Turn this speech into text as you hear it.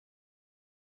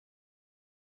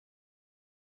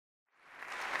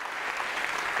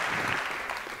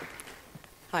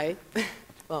Hi.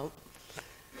 Well,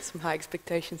 some high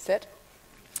expectations set.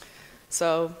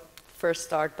 So first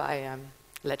start by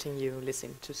letting you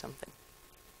listen to something.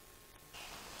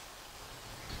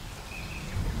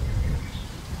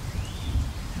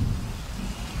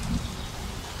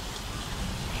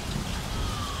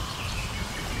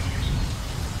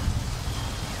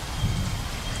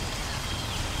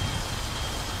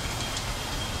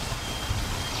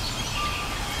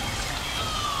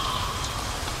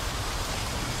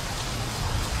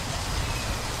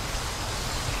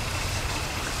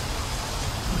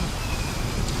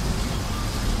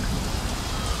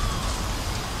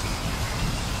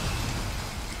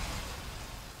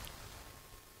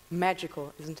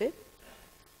 Magical, isn't it?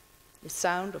 The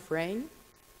sound of rain.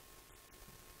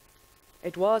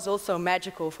 It was also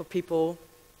magical for people,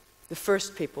 the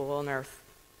first people on Earth.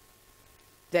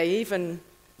 They even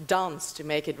danced to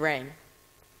make it rain.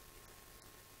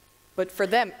 But for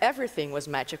them, everything was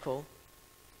magical.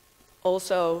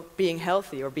 Also, being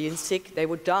healthy or being sick, they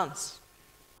would dance.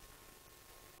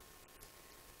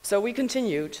 So we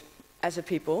continued as a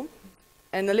people,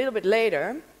 and a little bit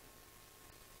later,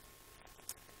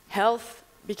 health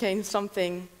became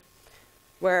something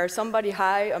where somebody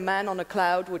high, a man on a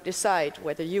cloud, would decide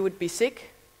whether you would be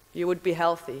sick, you would be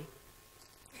healthy.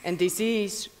 And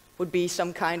disease would be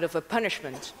some kind of a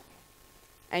punishment.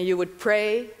 And you would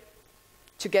pray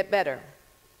to get better.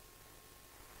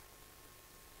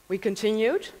 We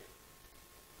continued.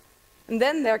 And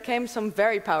then there came some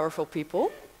very powerful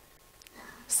people,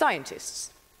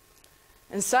 scientists.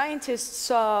 And scientists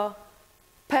saw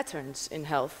patterns in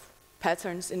health,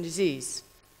 patterns in disease.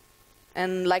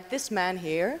 And like this man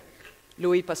here,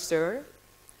 Louis Pasteur,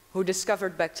 who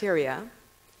discovered bacteria,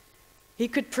 he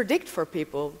could predict for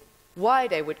people why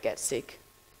they would get sick,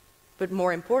 but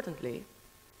more importantly,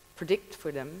 predict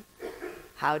for them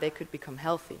how they could become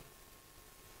healthy.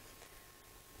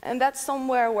 And that's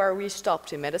somewhere where we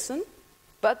stopped in medicine,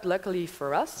 but luckily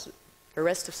for us, the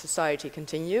rest of society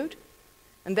continued,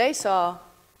 and they saw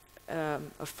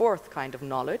a fourth kind of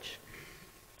knowledge,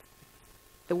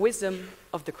 the wisdom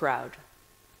of the crowd.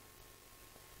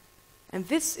 And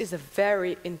this is a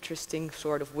very interesting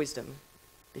sort of wisdom,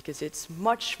 because it's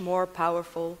much more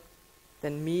powerful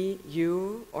than me,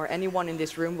 you, or anyone in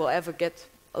this room will ever get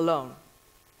alone.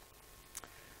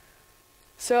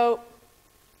 So,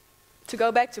 to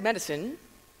go back to medicine,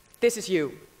 this is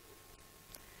you.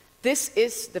 This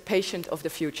is the patient of the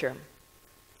future.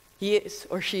 He is,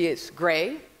 or she is,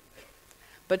 gray,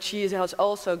 but she has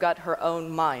also got her own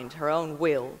mind, her own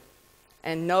will,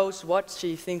 and knows what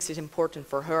she thinks is important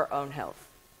for her own health.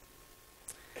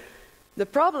 The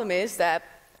problem is that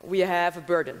we have a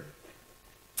burden,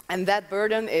 and that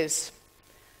burden is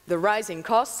the rising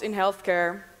costs in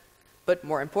healthcare, but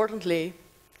more importantly,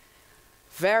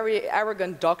 very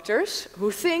arrogant doctors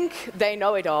who think they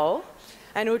know it all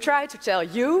and who try to tell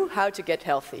you how to get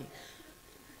healthy.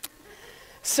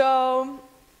 So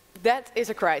that is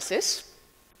a crisis.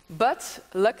 But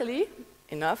luckily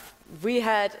enough, we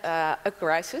had a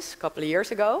crisis a couple of years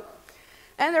ago,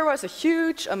 and there was a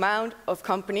huge amount of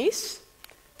companies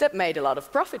that made a lot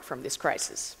of profit from this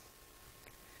crisis.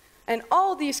 And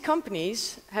all these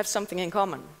companies have something in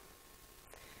common.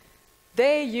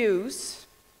 They use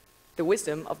the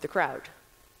wisdom of the crowd.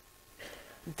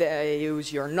 They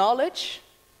use your knowledge,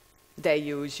 they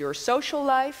use your social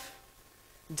life,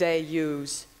 they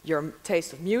use your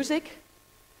taste of music,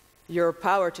 your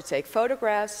power to take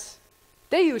photographs.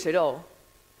 They use it all,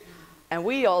 and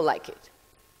we all like it.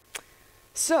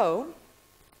 So,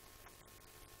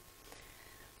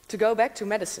 to go back to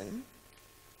medicine,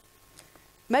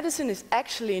 medicine is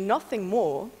actually nothing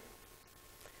more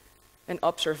than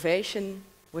observation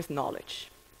with knowledge.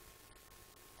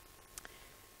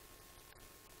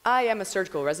 I am a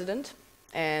surgical resident,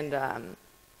 and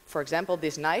for example,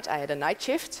 this night I had a night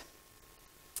shift,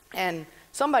 and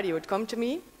somebody would come to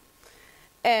me.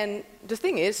 And the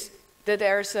thing is that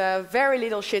there's very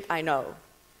little shit I know.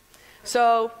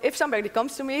 So if somebody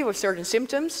comes to me with certain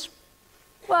symptoms,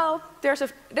 well, there's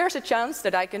a chance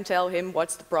that I can tell him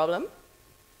what's the problem.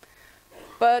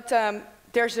 But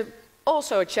there's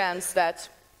also a chance that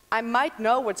I might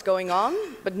know what's going on,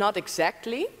 but not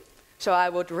exactly. So I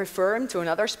would refer him to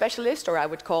another specialist, or I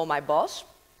would call my boss.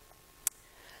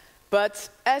 But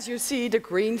as you see, the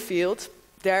green field,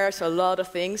 there's a lot of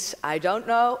things I don't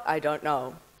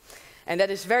know. And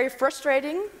that is very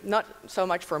frustrating, not so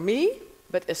much for me,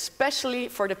 but especially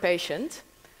for the patient,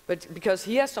 but because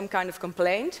he has some kind of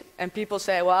complaint, and people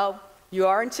say, well, you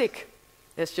aren't sick.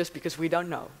 That's just because we don't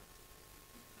know.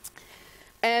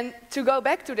 And to go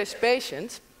back to this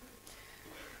patient,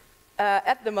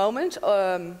 at the moment,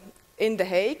 in The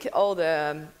Hague, all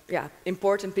the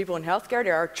important people in healthcare, they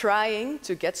are trying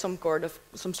to get some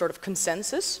sort of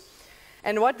consensus.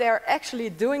 And what they're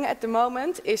actually doing at the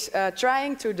moment is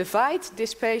trying to divide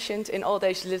this patient in all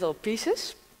these little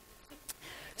pieces,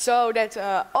 so that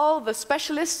all the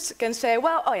specialists can say,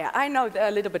 well, oh yeah, I know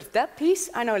a little bit of that piece,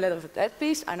 I know a little bit of that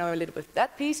piece, I know a little bit of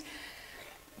that piece,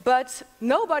 but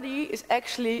nobody is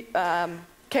actually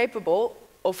capable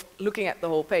of looking at the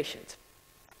whole patient.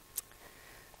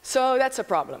 So that's a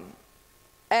problem.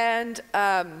 And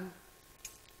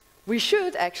we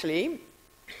should actually,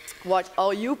 what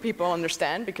all you people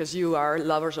understand, because you are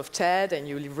lovers of TED and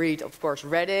you read, of course,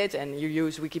 Reddit and you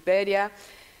use Wikipedia,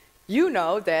 you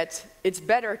know that it's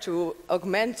better to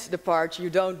augment the part you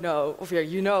don't know, or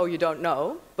you know you don't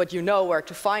know, but you know where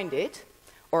to find it,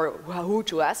 or who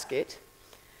to ask it.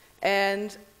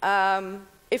 And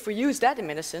if we use that in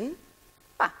medicine,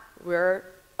 we're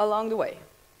along the way.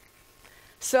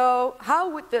 So how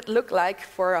would that look like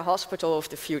for a hospital of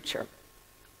the future?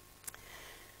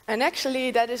 And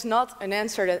actually, that is not an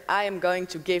answer that I am going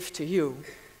to give to you.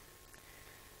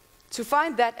 To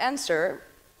find that answer,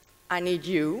 I need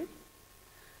you,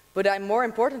 but more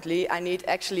importantly, I need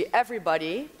actually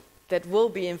everybody that will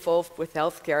be involved with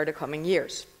healthcare the coming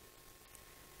years.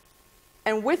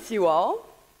 And with you all,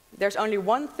 there's only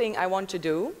one thing I want to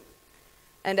do,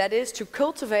 and that is to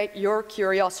cultivate your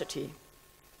curiosity.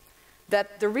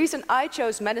 That the reason I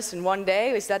chose medicine one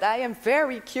day is that I am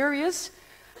very curious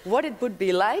what it would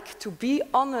be like to be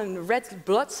on a red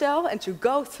blood cell and to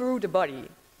go through the body.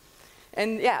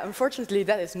 And yeah, unfortunately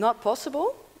that is not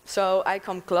possible, so I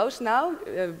come close now,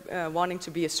 wanting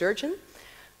to be a surgeon,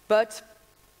 but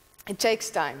it takes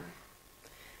time.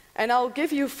 And I'll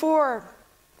give you 4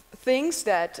 things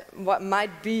that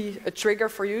might be a trigger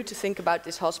for you to think about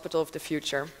this hospital of the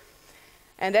future.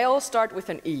 And they all start with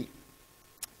an E.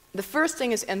 The first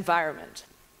thing is environment.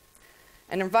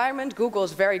 An environment, Google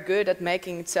is very good at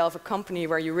making itself a company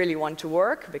where you really want to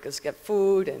work, because you get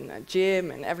food and a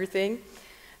gym and everything.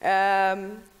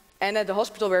 And at the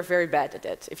hospital we're very bad at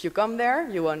it. If you come there,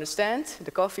 you understand,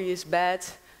 the coffee is bad,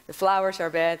 the flowers are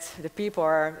bad, the people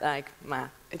are like,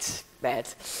 it's bad.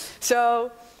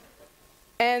 So,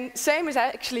 and same is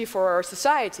actually for our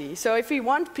society. So if we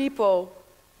want people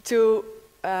to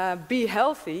be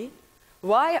healthy,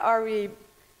 why are we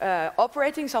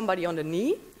operating somebody on the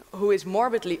knee who is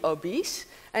morbidly obese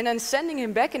and then sending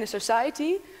him back in a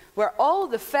society where all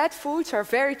the fat foods are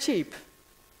very cheap?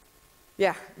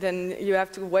 Yeah, then you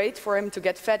have to wait for him to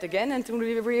get fat again and to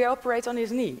reoperate on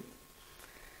his knee.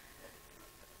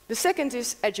 The second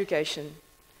is education.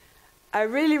 I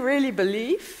really, really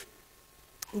believe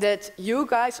that you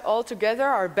guys all together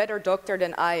are a better doctor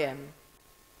than I am.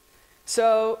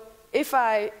 So if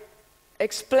I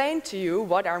explain to you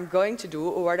what I'm going to do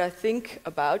or what I think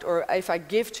about, or if I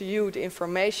give to you the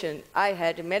information I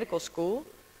had in medical school,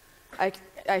 I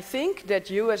think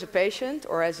that you as a patient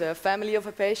or as a family of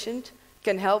a patient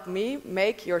can help me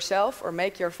make yourself or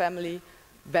make your family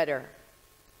better.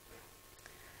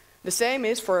 The same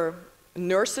is for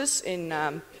nurses in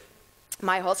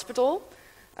my hospital.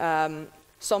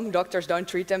 Some doctors don't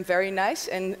treat them very nice,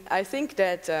 and I think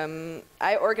that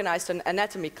I organized an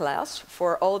anatomy class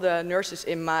for all the nurses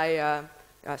in my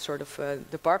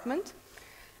department.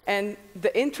 And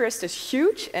the interest is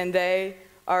huge, and they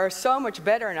are so much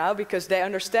better now because they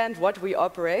understand what we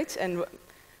operate, and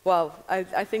well,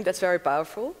 I think that's very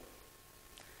powerful.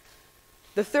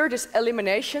 The third is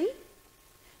elimination.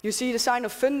 You see the sign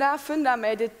of Funda. Funda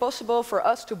made it possible for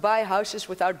us to buy houses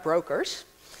without brokers.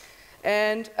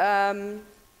 And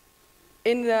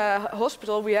in the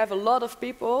hospital we have a lot of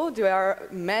people, there are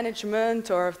management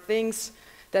or things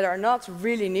that are not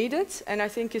really needed. And I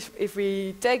think if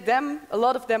we take them, a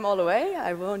lot of them all away,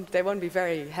 they won't be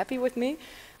very happy with me.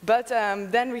 But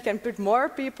then we can put more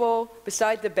people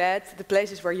beside the bed, the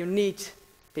places where you need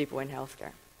people in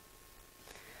healthcare.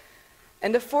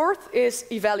 And the fourth is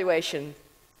evaluation.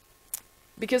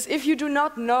 Because if you do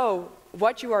not know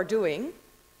what you are doing,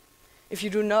 if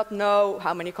you do not know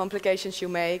how many complications you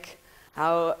make,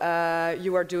 how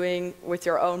you are doing with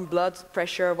your own blood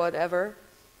pressure, whatever,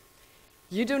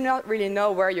 you do not really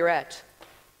know where you're at.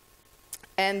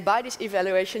 And by this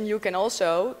evaluation, you can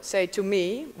also say to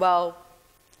me, well,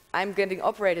 I'm getting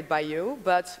operated by you,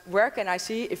 but where can I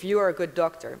see if you are a good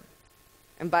doctor?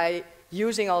 And by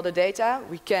using all the data,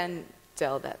 we can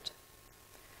tell that.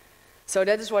 So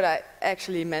that is what I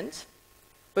actually meant.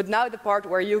 But now the part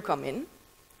where you come in.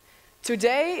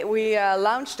 Today we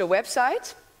launched a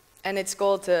website, and it's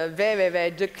called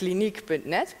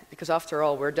www.dekliniek.net, because after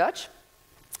all we're Dutch.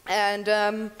 And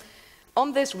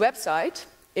on this website,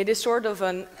 it is sort of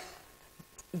an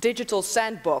digital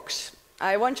sandbox.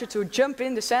 I want you to jump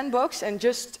in the sandbox and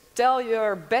just tell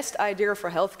your best idea for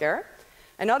healthcare,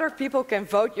 and other people can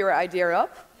vote your idea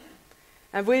up,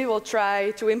 and we will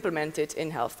try to implement it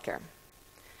in healthcare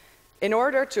in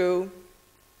order to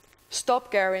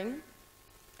stop caring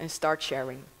and start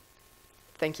sharing.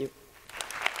 Thank you.